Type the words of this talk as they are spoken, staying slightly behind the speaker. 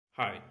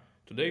Hi,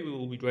 today we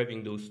will be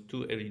driving those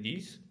two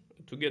LEDs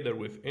together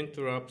with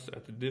interrupts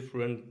at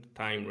different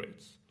time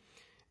rates.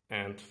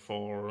 And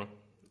for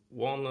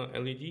one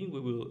LED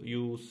we will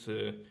use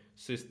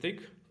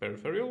Systick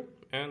peripheral,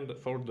 and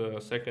for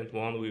the second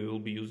one we will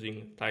be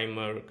using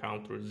timer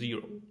counter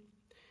 0.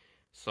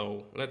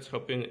 So let's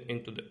hop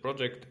into the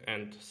project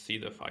and see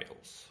the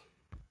files.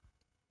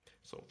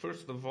 So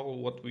first of all,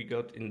 what we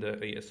got in the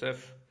ASF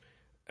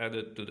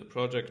added to the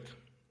project.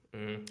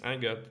 I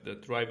got the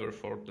driver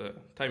for the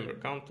timer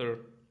counter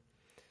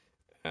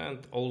and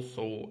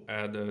also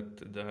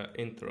added the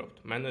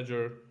interrupt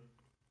manager.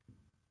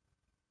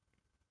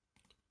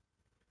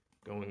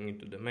 Going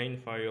into the main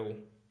file.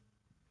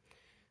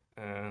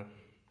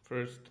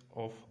 First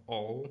of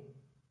all,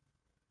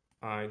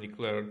 I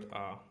declared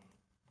a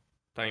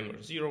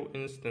timer 0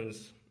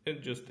 instance.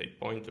 It's just a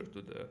pointer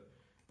to the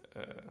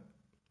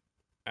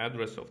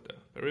address of the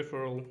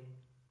peripheral.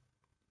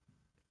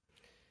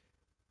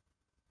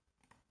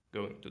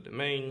 Going to the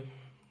main,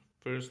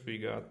 first we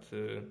got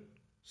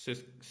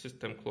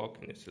system clock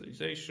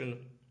initialization.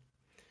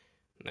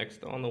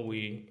 Next on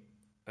we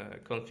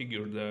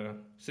configure the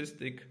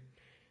Systick,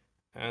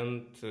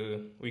 and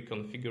we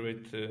configure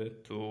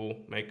it to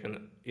make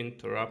an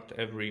interrupt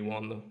every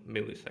 1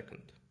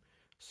 millisecond.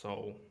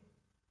 So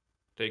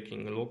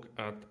taking a look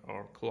at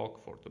our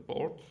clock for the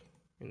board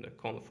in the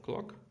conf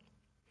clock,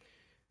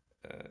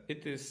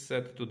 it is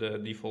set to the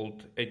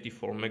default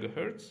 84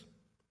 megahertz.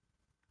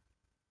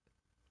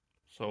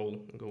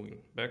 So going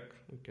back,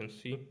 we can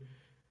see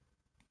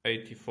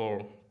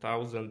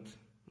 84,000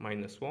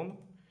 minus 1.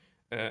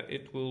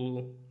 It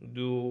will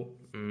do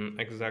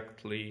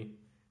exactly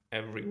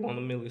every 1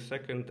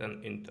 millisecond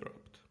an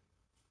interrupt.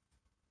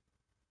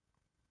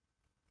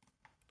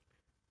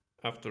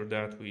 After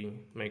that, we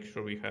make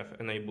sure we have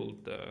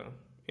enabled the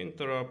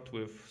interrupt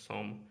with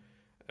some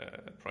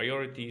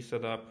priority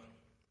setup.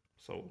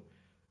 So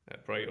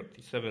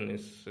priority 7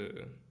 is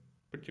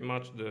pretty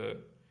much the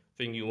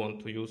thing you want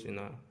to use in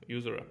a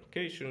user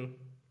application.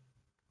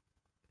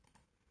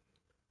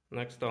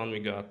 Next on we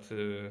got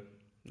the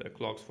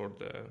clocks for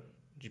the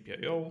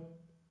GPIO,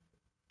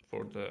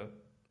 for the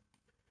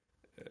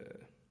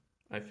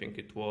I think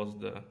it was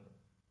the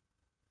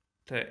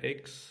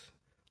TX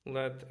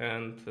LED,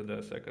 and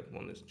the second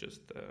one is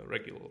just a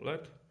regular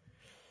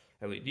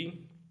LED,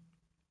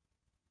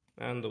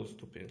 and those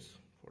two pins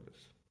for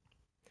this.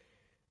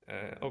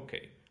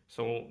 Okay,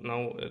 so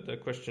now the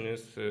question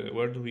is,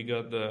 where do we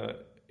got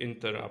the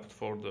interrupt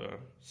for the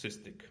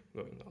Systick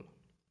going on?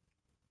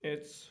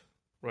 It's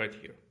right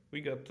here.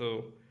 We got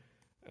to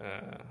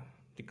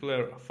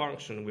declare a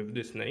function with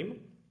this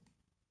name,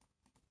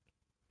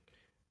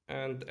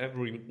 and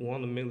every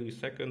 1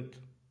 millisecond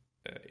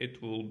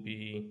it will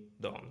be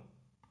done.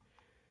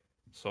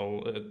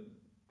 So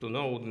to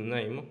know the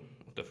name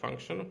of the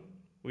function,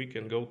 we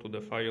can go to the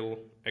file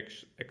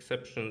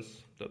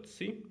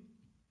exceptions.c,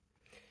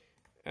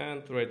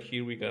 and right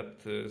here we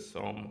got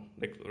some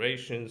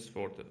declarations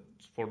for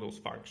those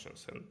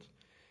functions, and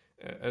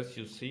as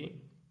you see,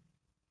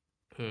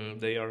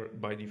 they are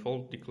by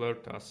default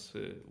declared as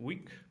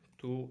weak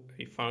to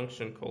a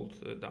function called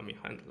dummy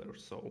handler.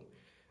 So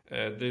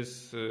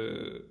this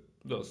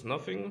does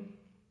nothing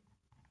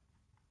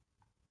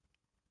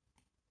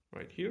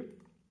right here.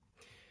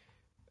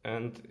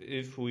 And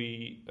if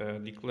we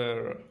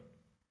declare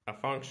a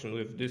function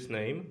with this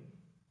name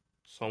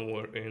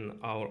somewhere in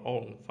our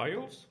own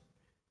files,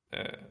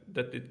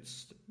 that it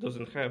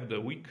doesn't have the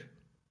weak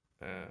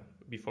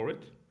before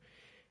it,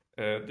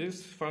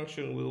 this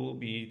function will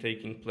be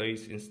taking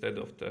place instead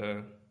of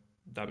the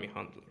dummy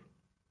handler.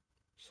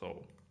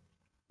 So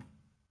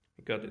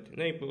we got it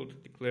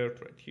enabled, declared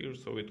right here,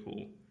 so it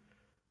will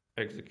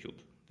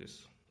execute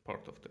this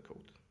part of the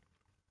code.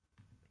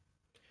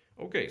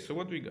 Okay, so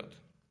what we got?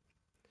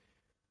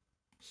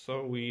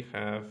 So we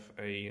have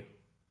a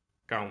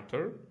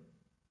counter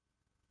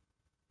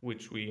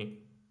which we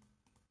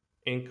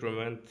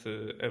increment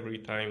every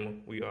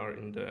time we are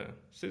in the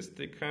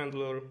Systick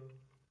handler,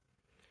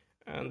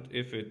 and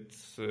if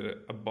it's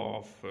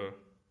above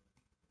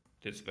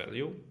this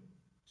value,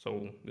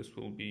 so this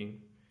will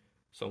be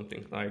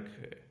something like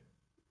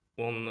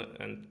 1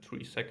 and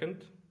 3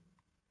 seconds.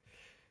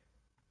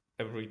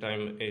 Every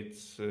time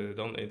it's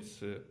done,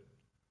 it's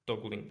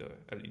toggling the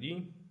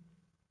LED,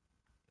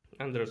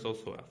 and there's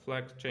also a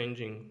flag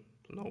changing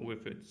to know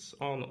if it's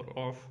on or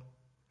off.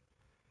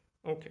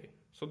 Okay,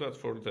 so that's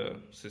for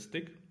the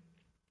Systick.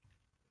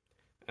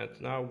 And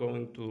now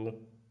going to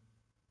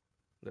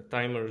the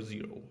timer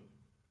 0.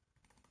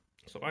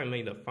 So I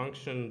made a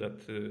function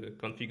that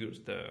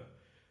configures the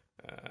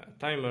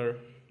timer,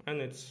 and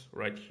it's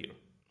right here.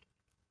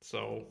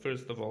 So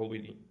first of all,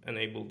 we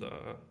enable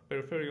the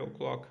peripheral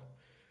clock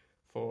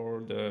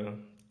for the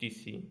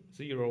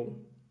TC0.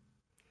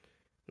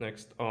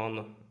 Next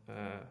on,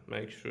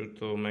 make sure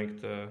to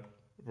make the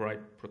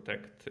write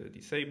protect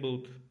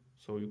disabled,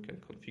 so you can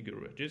configure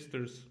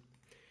registers.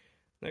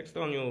 Next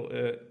on, you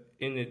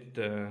init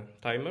the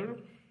timer,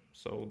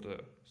 so the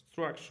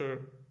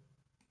structure,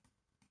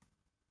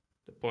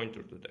 the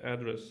pointer to the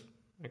address,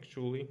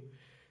 actually,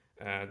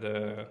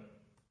 the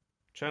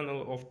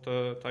channel of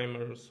the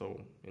timer,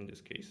 so in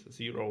this case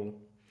 0,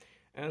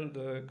 and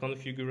the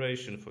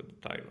configuration for the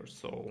timer.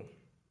 So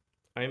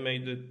I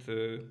made it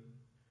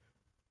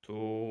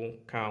to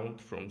count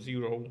from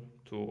 0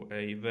 to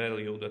a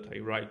value that I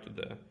write to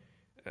the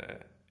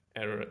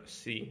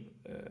RC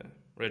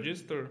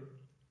register,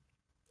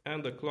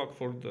 and the clock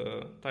for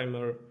the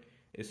timer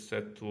is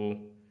set to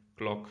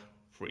clock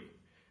 3.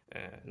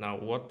 Now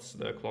what's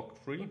the clock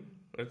 3?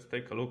 Let's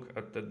take a look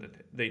at the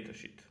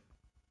datasheet.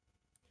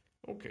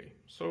 Okay,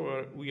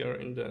 so we are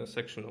in the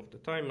section of the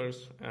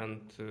timers,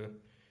 and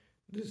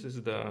this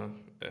is the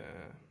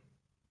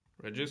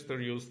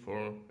register used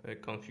for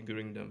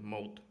configuring the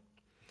mode.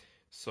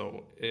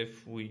 So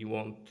if we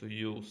want to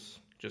use,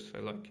 just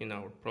like in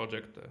our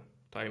project,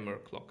 timer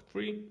clock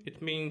 3,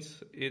 it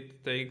means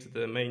it takes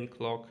the main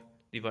clock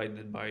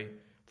divided by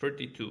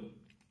 32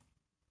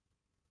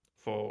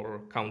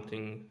 for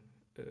counting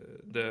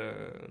the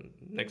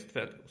next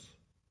values.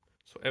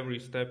 So every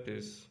step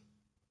is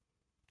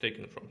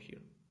taken from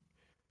here.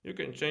 You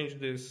can change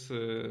this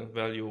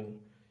value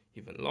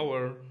even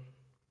lower,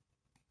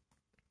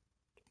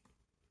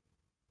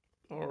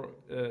 or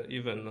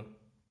even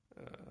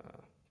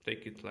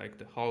take it like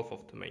the half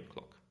of the main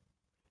clock.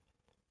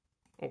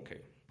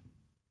 Okay.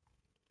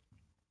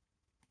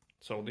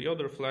 So the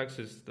other flags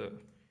is the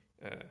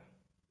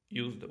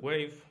use the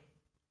wave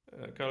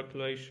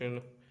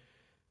calculation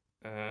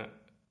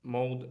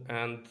mode,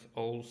 and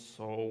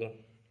also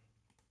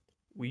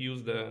we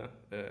use the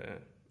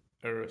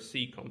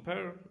RC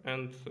compare,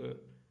 and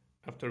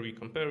after we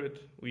compare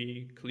it,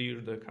 we clear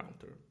the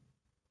counter.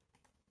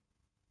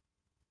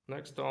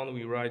 Next on,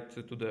 we write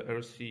to the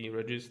RC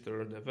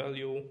register the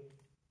value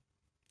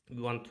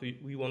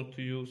we want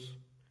to use.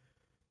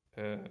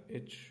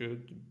 It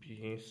should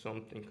be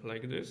something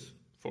like this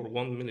for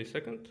 1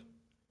 millisecond,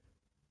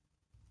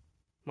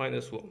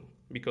 -1,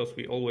 because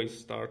we always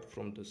start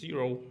from the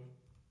 0,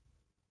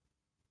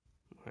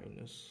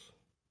 -1.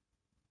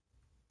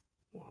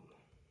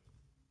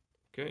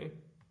 Okay.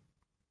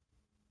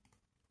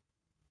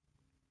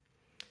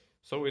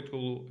 So it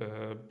will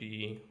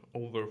be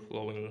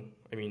overflowing,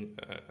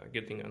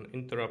 getting an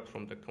interrupt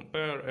from the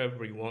compare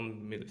every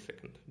 1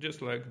 millisecond,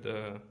 just like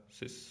the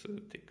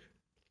Systick.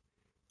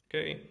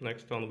 Okay,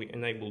 next on we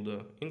enable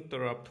the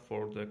interrupt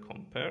for the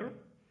compare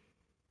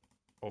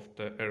of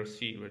the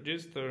RC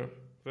register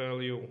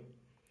value.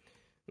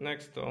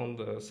 Next on,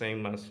 the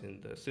same as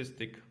in the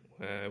Systick,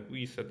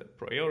 we set a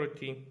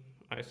priority.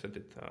 I set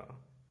it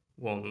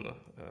one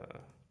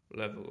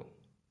level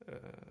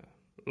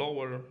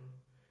lower,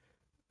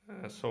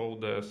 so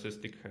the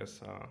Systick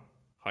has a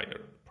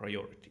higher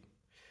priority.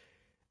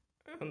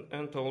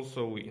 And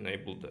also we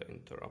enable the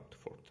interrupt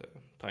for the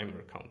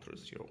timer counter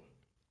 0.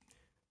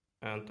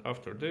 And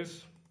after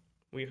this,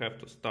 we have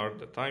to start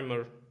the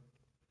timer.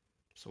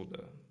 So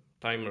the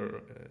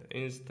timer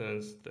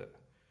instance, the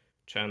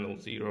channel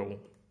 0.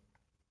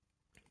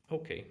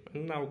 Okay,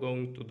 and now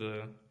going to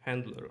the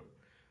handler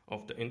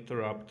of the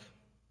interrupt.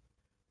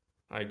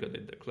 I got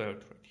it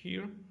declared right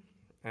here.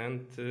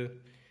 And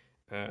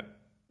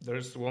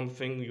there's one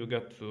thing you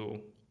got to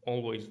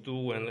always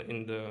do, and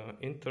in the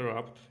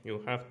interrupt,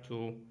 you have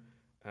to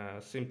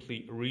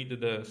simply read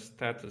the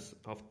status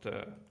of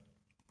the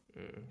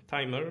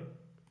timer,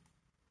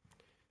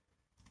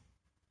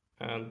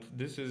 and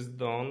this is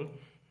done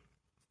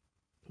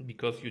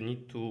because you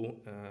need to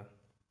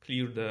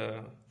clear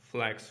the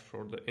flags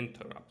for the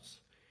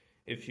interrupts.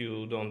 If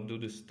you don't do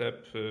this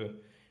step,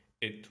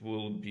 it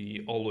will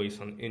be always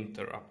an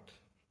interrupt.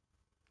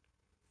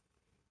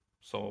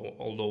 So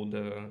although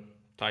the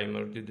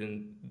timer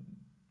didn't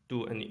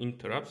do any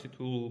interrupts, it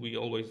will be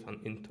always an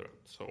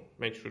interrupt. So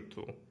make sure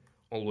to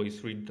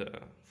always read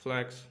the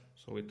flags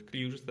so it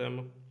clears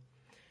them.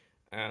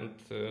 And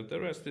the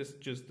rest is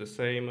just the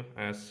same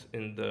as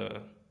in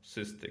the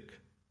Systick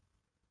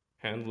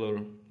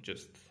handler,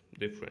 just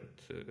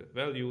different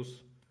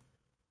values.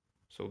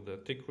 So the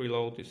tick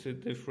reload is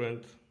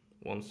different,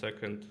 1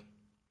 second.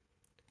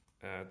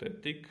 The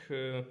tick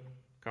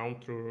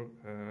counter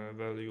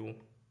value,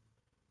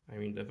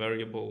 the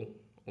variable,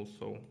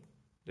 also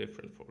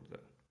different for the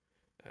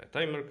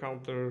timer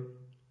counter,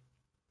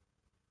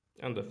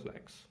 and the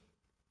flags.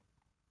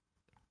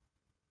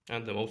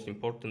 And the most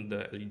important,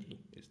 the LED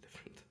is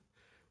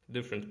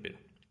different pin.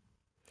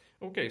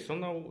 Okay, so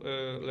now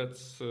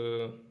let's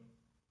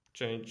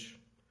change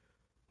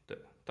the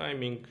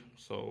timing.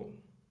 So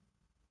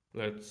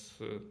let's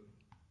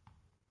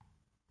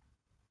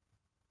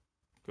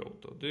go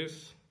to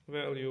this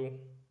value,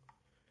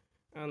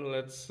 and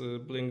let's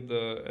blink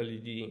the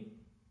LED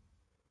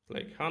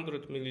like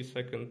 100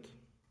 millisecond,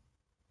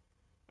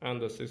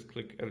 and the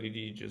Systick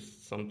LED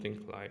just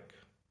something like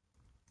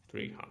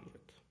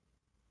 300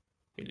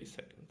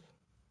 millisecond.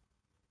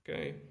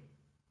 Okay,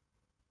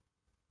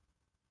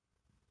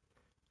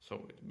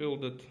 so it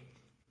built it.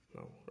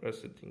 Now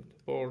resetting the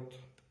board.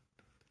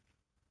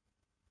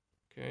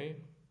 Okay,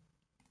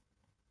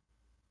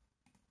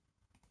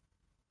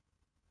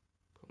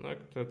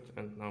 connected,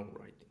 and now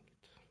writing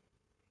it.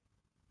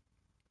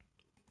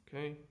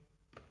 Okay.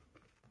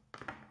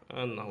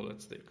 And now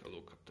let's take a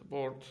look at the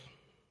board.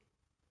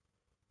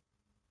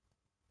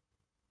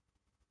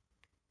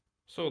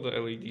 So the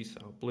LEDs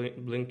are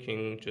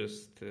blinking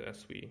just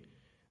as we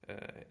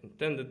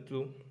intended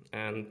to,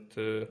 and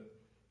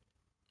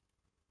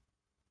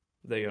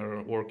they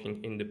are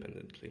working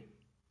independently.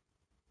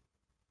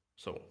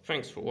 So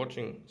thanks for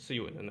watching. See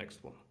you in the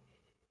next one.